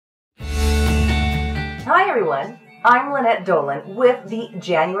everyone, I'm Lynette Dolan with the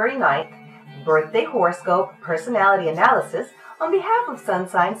January 9th Birthday Horoscope Personality Analysis on behalf of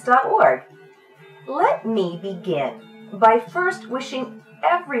sunsigns.org. Let me begin by first wishing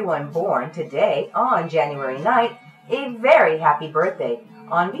everyone born today on January 9th a very happy birthday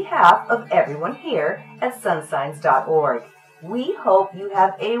on behalf of everyone here at sunsigns.org. We hope you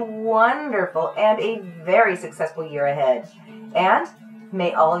have a wonderful and a very successful year ahead, and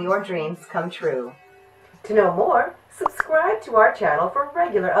may all your dreams come true. To know more, subscribe to our channel for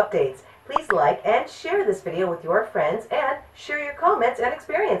regular updates. Please like and share this video with your friends and share your comments and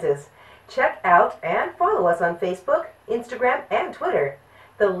experiences. Check out and follow us on Facebook, Instagram, and Twitter.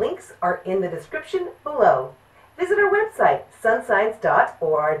 The links are in the description below. Visit our website,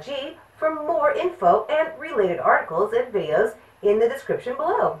 sunsigns.org, for more info and related articles and videos in the description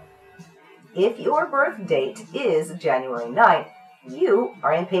below. If your birth date is January 9th, you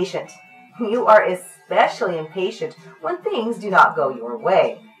are impatient. You are especially impatient when things do not go your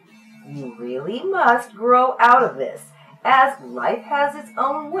way. You really must grow out of this, as life has its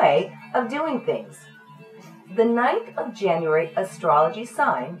own way of doing things. The 9th of January astrology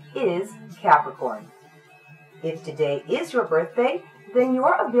sign is Capricorn. If today is your birthday, then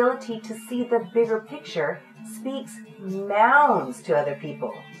your ability to see the bigger picture speaks mounds to other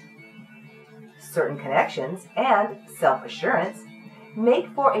people. Certain connections and self-assurance make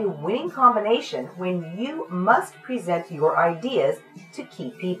for a winning combination when you must present your ideas to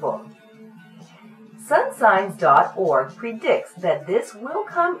key people. Sunsigns.org predicts that this will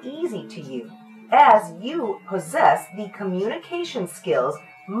come easy to you, as you possess the communication skills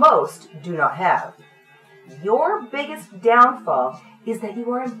most do not have. Your biggest downfall is that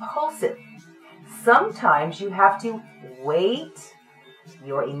you are impulsive. Sometimes you have to wait.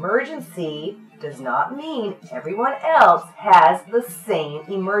 Your emergency does not mean everyone else has the same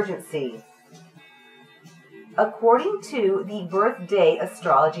emergency. According to the birthday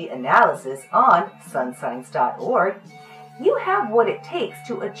astrology analysis on sunsigns.org, you have what it takes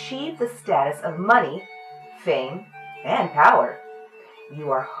to achieve the status of money, fame, and power. You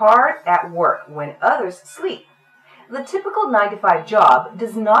are hard at work when others sleep. The typical 9-to-5 job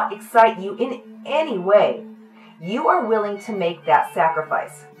does not excite you in any way. You are willing to make that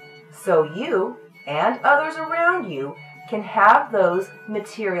sacrifice, so you and others around you can have those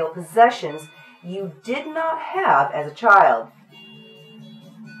material possessions you did not have as a child.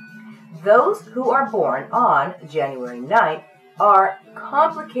 Those who are born on January 9th are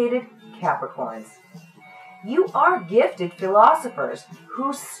complicated Capricorns. You are gifted philosophers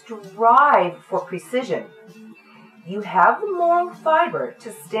who strive for precision. You have the moral fiber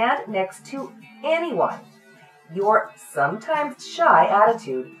to stand next to anyone. Your sometimes shy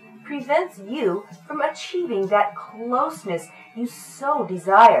attitude prevents you from achieving that closeness you so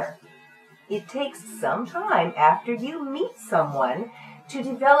desire. It takes some time after you meet someone to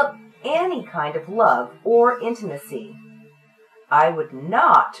develop any kind of love or intimacy. I would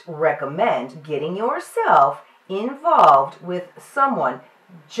not recommend getting yourself involved with someone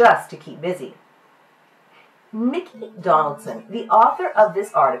just to keep busy. Mickey Donaldson, the author of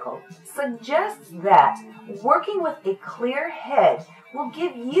this article, suggests that working with a clear head will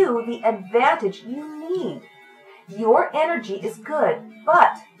give you the advantage you need. Your energy is good,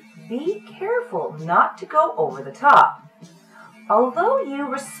 but be careful not to go over the top. Although you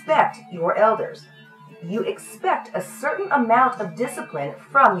respect your elders, you expect a certain amount of discipline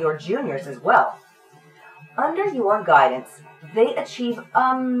from your juniors as well. Under your guidance, they achieve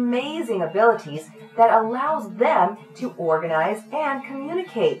amazing abilities that allows them to organize and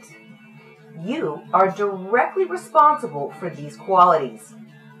communicate. You are directly responsible for these qualities.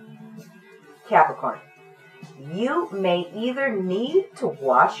 Capricorn, you may either need to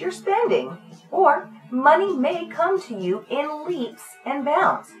watch your spending, or money may come to you in leaps and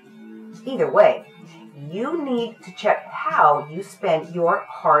bounds. Either way, you need to check how you spend your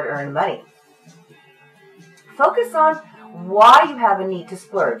hard-earned money. Focus on why you have a need to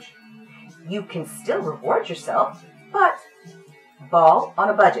splurge. You can still reward yourself, but ball on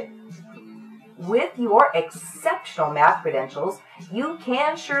a budget. With your exceptional math credentials, you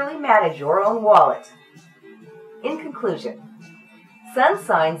can surely manage your own wallet. In conclusion,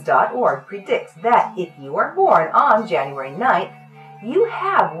 sunsigns.org predicts that if you are born on January 9th, you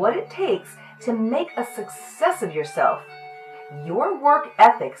have what it takes to make a success of yourself. Your work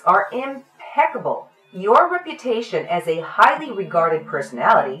ethics are impeccable. Your reputation as a highly regarded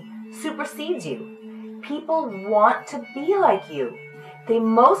personality supersedes you. People want to be like you. They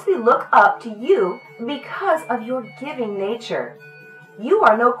mostly look up to you because of your giving nature. You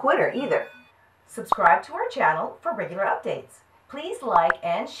are no quitter either. Subscribe to our channel for regular updates. Please like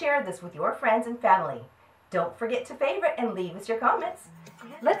and share this with your friends and family. Don't forget to favorite and leave us your comments.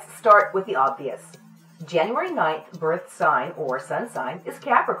 Let's start with the obvious. January 9th birth sign or sun sign is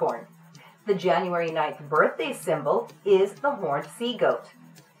Capricorn. The January 9th birthday symbol is the horned sea goat.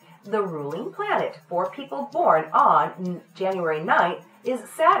 The ruling planet for people born on January 9th is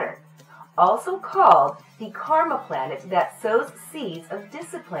Saturn, also called the karma planet that sows seeds of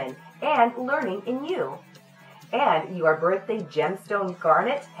discipline and learning in you. And your birthday gemstone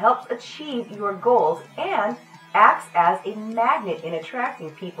garnet helps achieve your goals and acts as a magnet in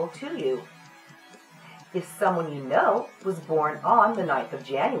attracting people to you. If someone you know was born on the 9th of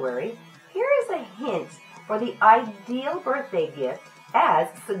January, here is a hint for the ideal birthday gift as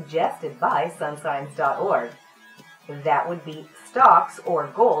suggested by sunsigns.org. That would be stocks or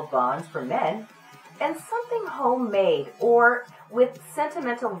gold bonds for men, and something homemade or with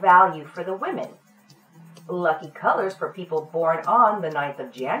sentimental value for the women. Lucky colors for people born on the 9th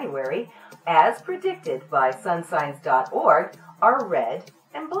of January, as predicted by sunsigns.org, are red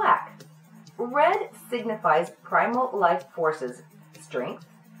and black. Red signifies primal life forces, strength,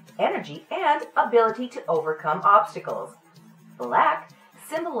 energy, and ability to overcome obstacles. Black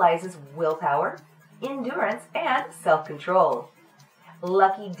symbolizes willpower, endurance, and self-control.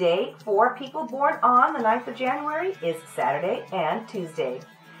 Lucky day for people born on the 9th of January is Saturday and Tuesday.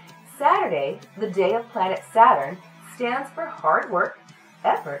 Saturday, the day of planet Saturn, stands for hard work,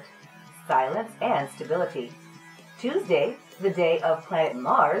 effort, silence, and stability. Tuesday, the day of planet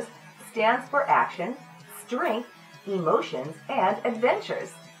Mars, stands for action, strength, emotions, and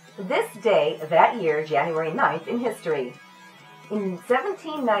adventures. This day, that year, January 9th in history. In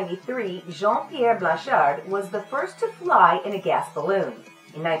 1793, Jean-Pierre Blanchard was the first to fly in a gas balloon.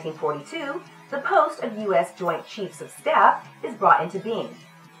 In 1942, the post of U.S. Joint Chiefs of Staff is brought into being.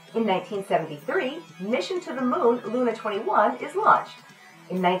 In 1973, Mission to the Moon, Luna 21, is launched.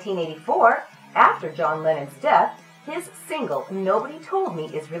 In 1984, after John Lennon's death, his single, Nobody Told Me,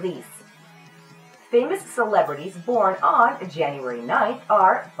 is released. Famous celebrities born on January 9th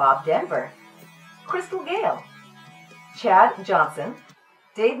are Bob Denver, Crystal Gale, Chad Johnson,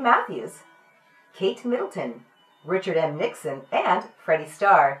 Dave Matthews, Kate Middleton, Richard M. Nixon, and Freddie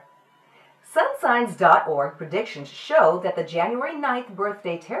Starr. Sunsigns.org predictions show that the January 9th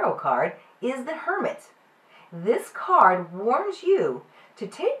birthday tarot card is the Hermit. This card warns you to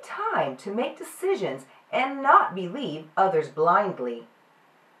take time to make decisions and not believe others blindly.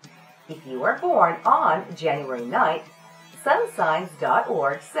 If you are born on January 9th,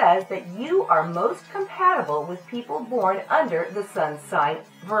 Sunsigns.org says that you are most compatible with people born under the sun sign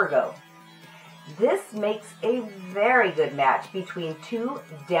Virgo. This makes a very good match between two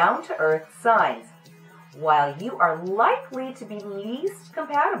down-to-earth signs, while you are likely to be least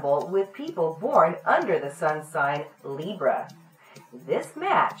compatible with people born under the sun sign Libra. This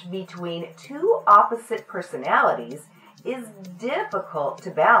match between two opposite personalities is difficult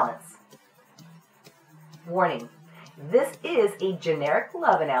to balance. Warning: this is a generic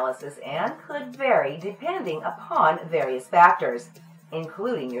love analysis and could vary depending upon various factors,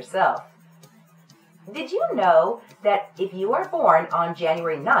 including yourself. Did you know that if you are born on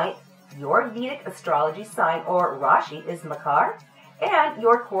January 9th, your Vedic astrology sign or Rashi is Makar, and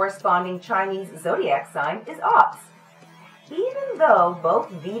your corresponding Chinese zodiac sign is Ox? Even though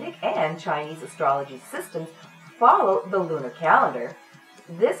both Vedic and Chinese astrology systems follow the lunar calendar,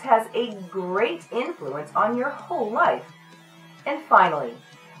 this has a great influence on your whole life. And finally,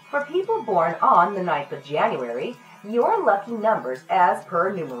 for people born on the 9th of January, your lucky numbers as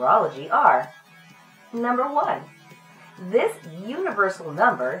per numerology are: Number 1. This universal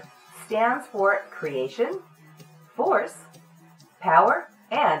number stands for creation, force, power,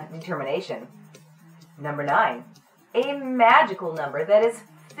 and determination. Number 9. A magical number that is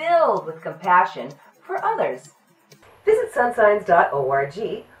filled with compassion for others. Visit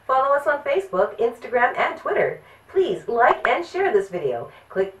sunsigns.org. Follow us on Facebook, Instagram, and Twitter. Please like and share this video.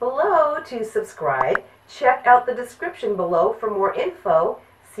 Click below to subscribe. Check out the description below for more info.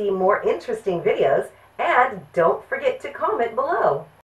 See more interesting videos. And don't forget to comment below.